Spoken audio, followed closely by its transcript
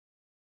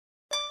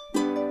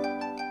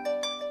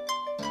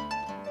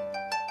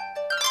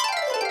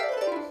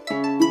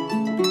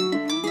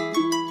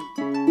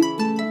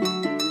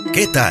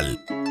¿Qué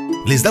tal?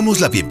 Les damos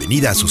la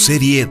bienvenida a su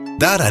serie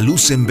Dar a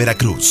luz en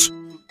Veracruz.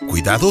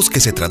 Cuidados que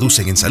se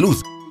traducen en salud,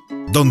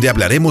 donde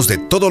hablaremos de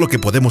todo lo que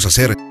podemos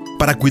hacer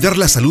para cuidar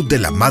la salud de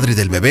la madre y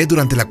del bebé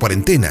durante la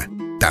cuarentena,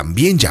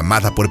 también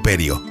llamada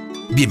puerperio.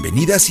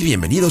 Bienvenidas y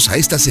bienvenidos a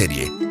esta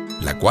serie,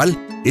 la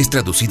cual es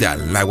traducida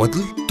al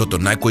náhuatl,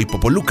 totonaco y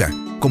popoluca,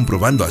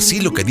 comprobando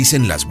así lo que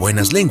dicen las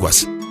buenas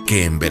lenguas,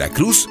 que en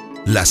Veracruz,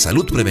 la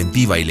salud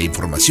preventiva y la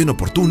información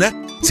oportuna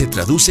se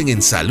traducen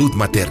en salud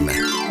materna.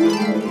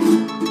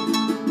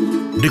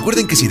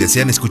 Recuerden que si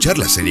desean escuchar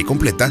la serie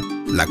completa,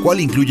 la cual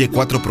incluye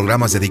 4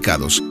 programas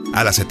dedicados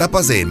a las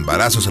etapas de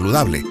embarazo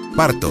saludable,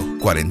 parto,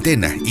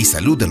 cuarentena y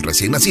salud del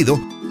recién nacido,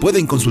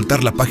 pueden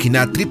consultar la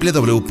página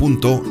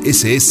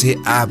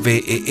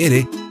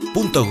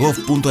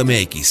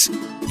www.ssver.gov.mx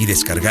y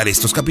descargar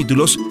estos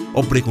capítulos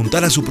o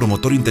preguntar a su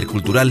promotor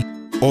intercultural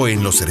o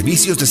en los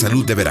Servicios de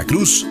Salud de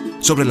Veracruz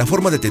sobre la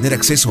forma de tener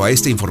acceso a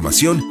esta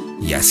información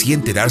y así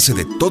enterarse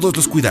de todos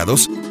los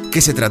cuidados que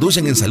se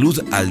traducen en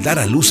salud al dar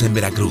a luz en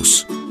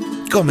Veracruz.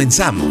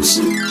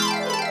 ¡Comenzamos!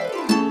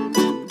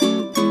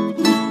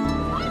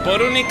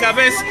 Por única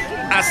vez,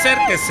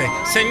 acérquese,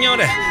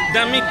 señora,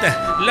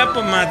 damita, la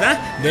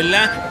pomada de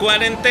la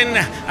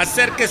cuarentena.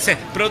 Acérquese,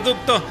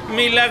 producto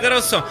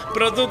milagroso,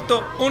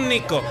 producto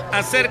único.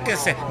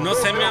 Acérquese, no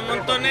se me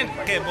amontonen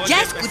que voy.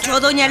 ¿Ya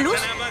escuchó, doña Luz?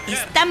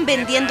 Están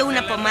vendiendo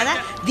una pomada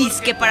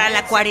disque para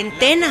la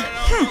cuarentena.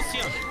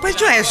 Pues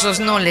yo a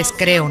esos no les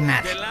creo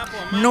nada.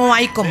 No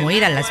hay como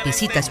ir a las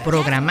visitas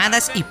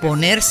programadas y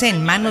ponerse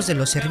en manos de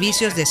los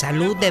Servicios de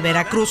Salud de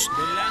Veracruz.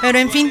 Pero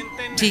en fin,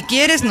 si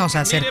quieres nos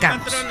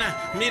acercamos.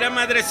 Mira,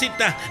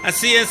 madrecita,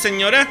 así es,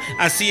 señora,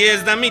 así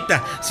es,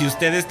 damita. Si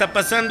usted está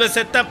pasando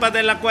esa etapa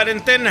de la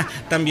cuarentena,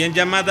 también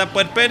llamada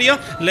puerperio,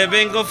 le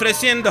vengo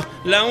ofreciendo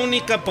la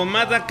única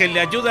pomada que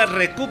le ayuda a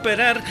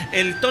recuperar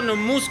el tono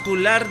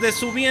muscular de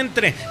su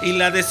vientre y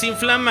la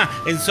desinflama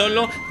en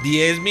solo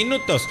 10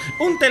 minutos.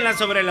 Úntela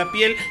sobre la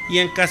piel y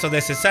en caso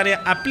de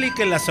cesárea,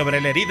 aplíquela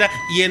sobre la herida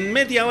y en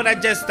media hora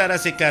ya estará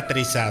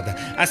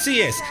cicatrizada. Así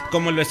es,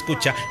 como lo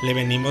escucha, le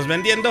venimos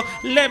vendiendo,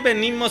 le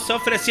venimos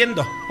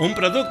ofreciendo un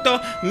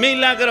producto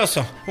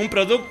milagroso, un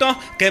producto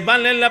que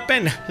vale la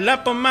pena,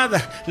 la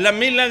pomada, la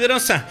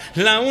milagrosa,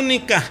 la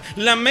única,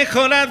 la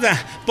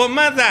mejorada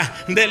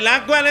pomada de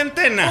la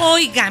cuarentena.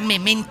 Óigame,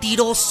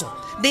 mentiroso,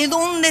 ¿de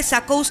dónde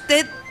sacó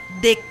usted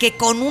de que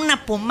con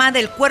una pomada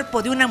el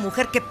cuerpo de una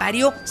mujer que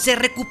parió se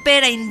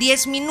recupera en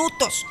 10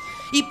 minutos?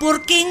 ¿Y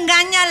por qué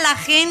engaña a la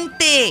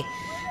gente?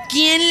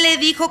 ¿Quién le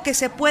dijo que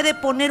se puede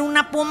poner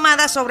una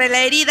pomada sobre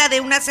la herida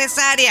de una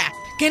cesárea?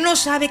 ¿Que no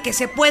sabe que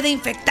se puede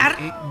infectar?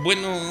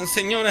 Bueno,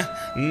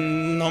 señora,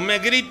 no me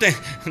grite.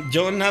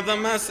 Yo nada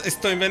más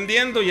estoy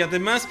vendiendo y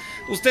además,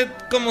 usted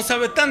como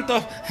sabe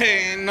tanto,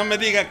 no me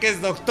diga que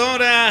es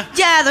doctora.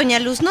 Ya, doña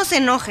Luz, no se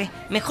enoje.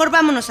 Mejor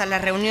vámonos a la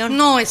reunión.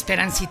 No,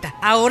 Esperancita,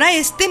 ahora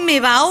me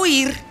va a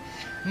oír.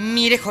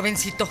 Mire,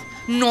 jovencito,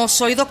 no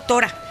soy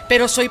doctora,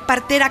 pero soy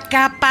partera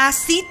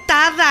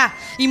capacitada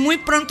y muy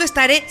pronto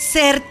estaré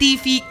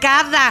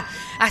certificada.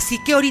 Así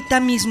que ahorita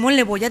mismo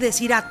le voy a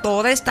decir a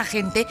toda esta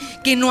gente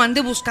que no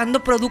ande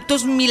buscando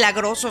productos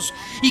milagrosos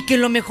y que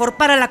lo mejor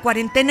para la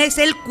cuarentena es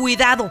el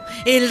cuidado,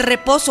 el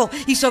reposo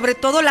y sobre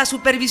todo la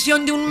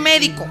supervisión de un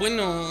médico.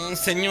 Bueno,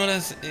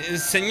 señoras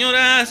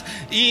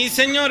y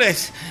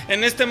señores,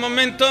 en este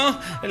momento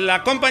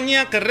la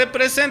compañía que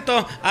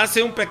represento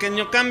hace un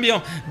pequeño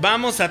cambio.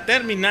 Vamos a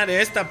terminar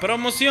esta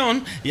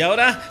promoción y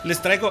ahora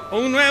les traigo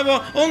un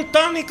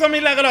tónico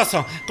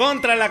milagroso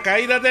contra la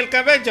caída del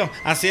cabello.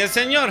 Así es,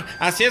 señor,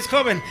 así es,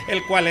 joven,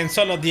 el cual en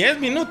solo 10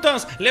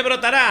 minutos le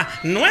brotará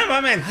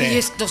nuevamente. Ay,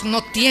 estos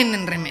no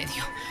tienen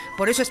remedio.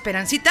 Por eso,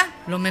 Esperancita,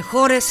 lo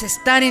mejor es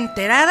estar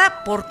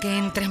enterada, porque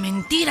entre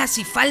mentiras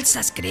y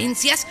falsas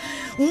creencias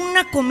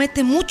una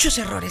comete muchos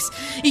errores.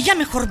 Y ya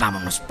mejor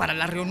vámonos para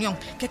la reunión,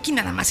 que aquí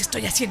nada más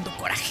estoy haciendo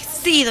corajes.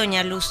 Sí,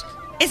 doña Luz.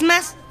 Es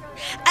más,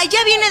 allá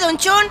viene don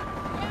Chon.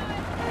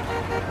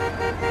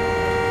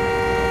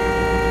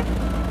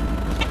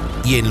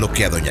 Y en lo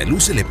que a doña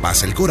Luz se le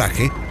pasa el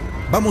coraje,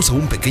 vamos a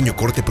un pequeño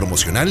corte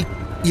promocional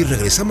y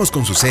regresamos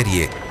con su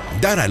serie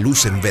Dar a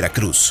luz en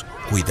Veracruz.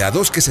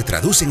 Cuidados que se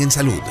traducen en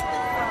salud.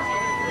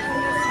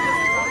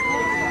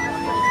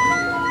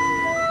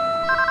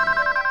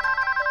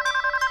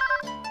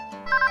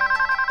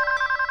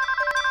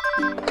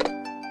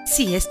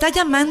 Sí, está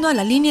llamando a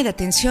la línea de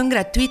atención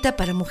gratuita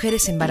para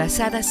mujeres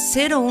embarazadas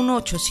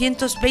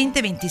 01800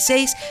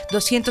 2026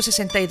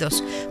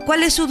 262.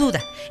 ¿Cuál es su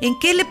duda? ¿En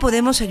qué le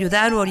podemos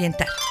ayudar o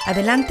orientar?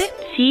 Adelante.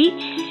 Sí,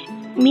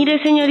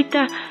 mire,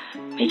 señorita,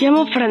 me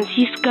llamo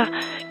Francisca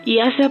y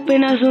hace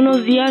apenas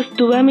unos días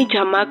tuve a mi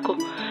chamaco,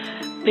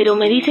 pero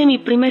me dice mi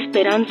prima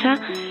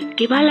Esperanza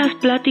que va a las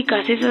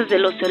pláticas esas de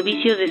los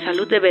Servicios de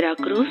Salud de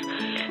Veracruz,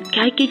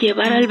 que hay que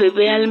llevar al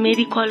bebé al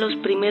médico a los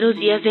primeros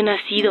días de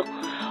nacido.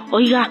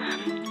 Oiga,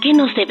 ¿qué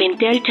no se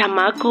ventea el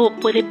chamaco o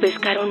puede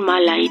pescar un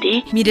mal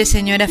aire? Mire,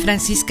 señora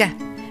Francisca,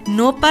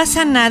 no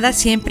pasa nada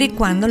siempre y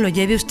cuando lo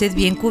lleve usted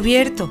bien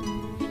cubierto.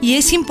 Y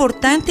es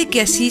importante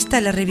que asista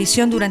a la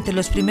revisión durante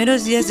los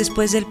primeros días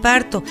después del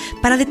parto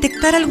para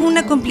detectar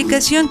alguna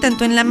complicación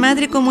tanto en la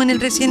madre como en el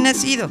recién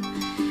nacido.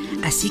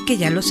 Así que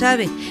ya lo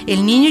sabe,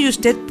 el niño y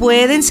usted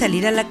pueden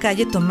salir a la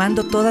calle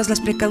tomando todas las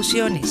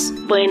precauciones.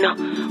 Bueno,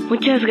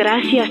 muchas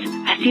gracias.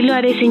 Así lo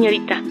haré,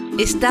 señorita.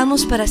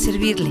 Estamos para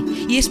servirle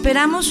y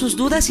esperamos sus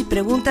dudas y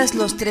preguntas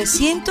los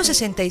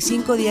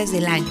 365 días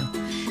del año,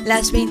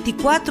 las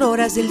 24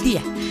 horas del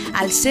día,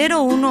 al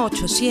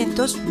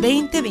 01800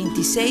 20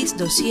 26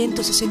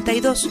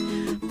 262,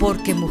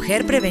 porque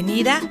mujer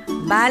prevenida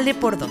vale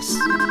por 2.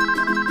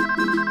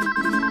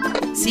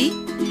 ¿Sí?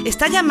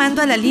 Está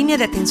llamando a la línea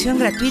de atención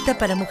gratuita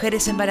para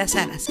mujeres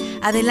embarazadas.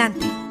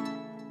 Adelante.